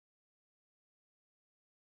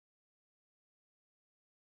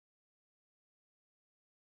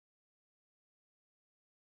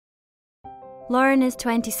Lauren is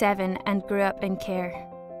 27 and grew up in care.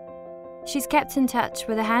 She's kept in touch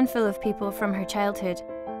with a handful of people from her childhood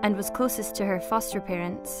and was closest to her foster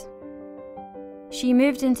parents. She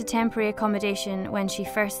moved into temporary accommodation when she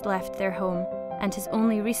first left their home and has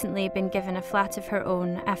only recently been given a flat of her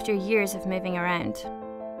own after years of moving around.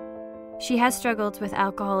 She has struggled with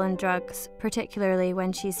alcohol and drugs, particularly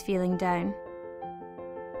when she's feeling down.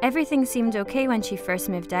 Everything seemed okay when she first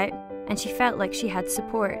moved out, and she felt like she had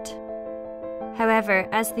support. However,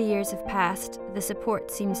 as the years have passed, the support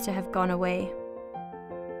seems to have gone away.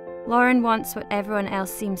 Lauren wants what everyone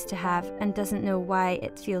else seems to have and doesn't know why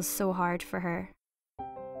it feels so hard for her.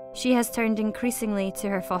 She has turned increasingly to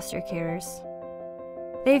her foster carers.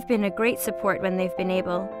 They've been a great support when they've been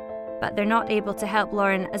able, but they're not able to help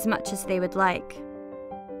Lauren as much as they would like.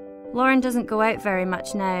 Lauren doesn't go out very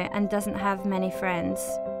much now and doesn't have many friends.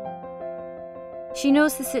 She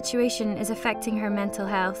knows the situation is affecting her mental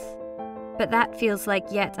health, but that feels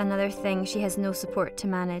like yet another thing she has no support to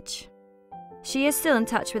manage. She is still in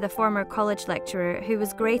touch with a former college lecturer who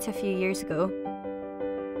was great a few years ago.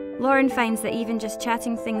 Lauren finds that even just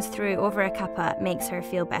chatting things through over a cuppa makes her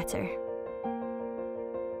feel better.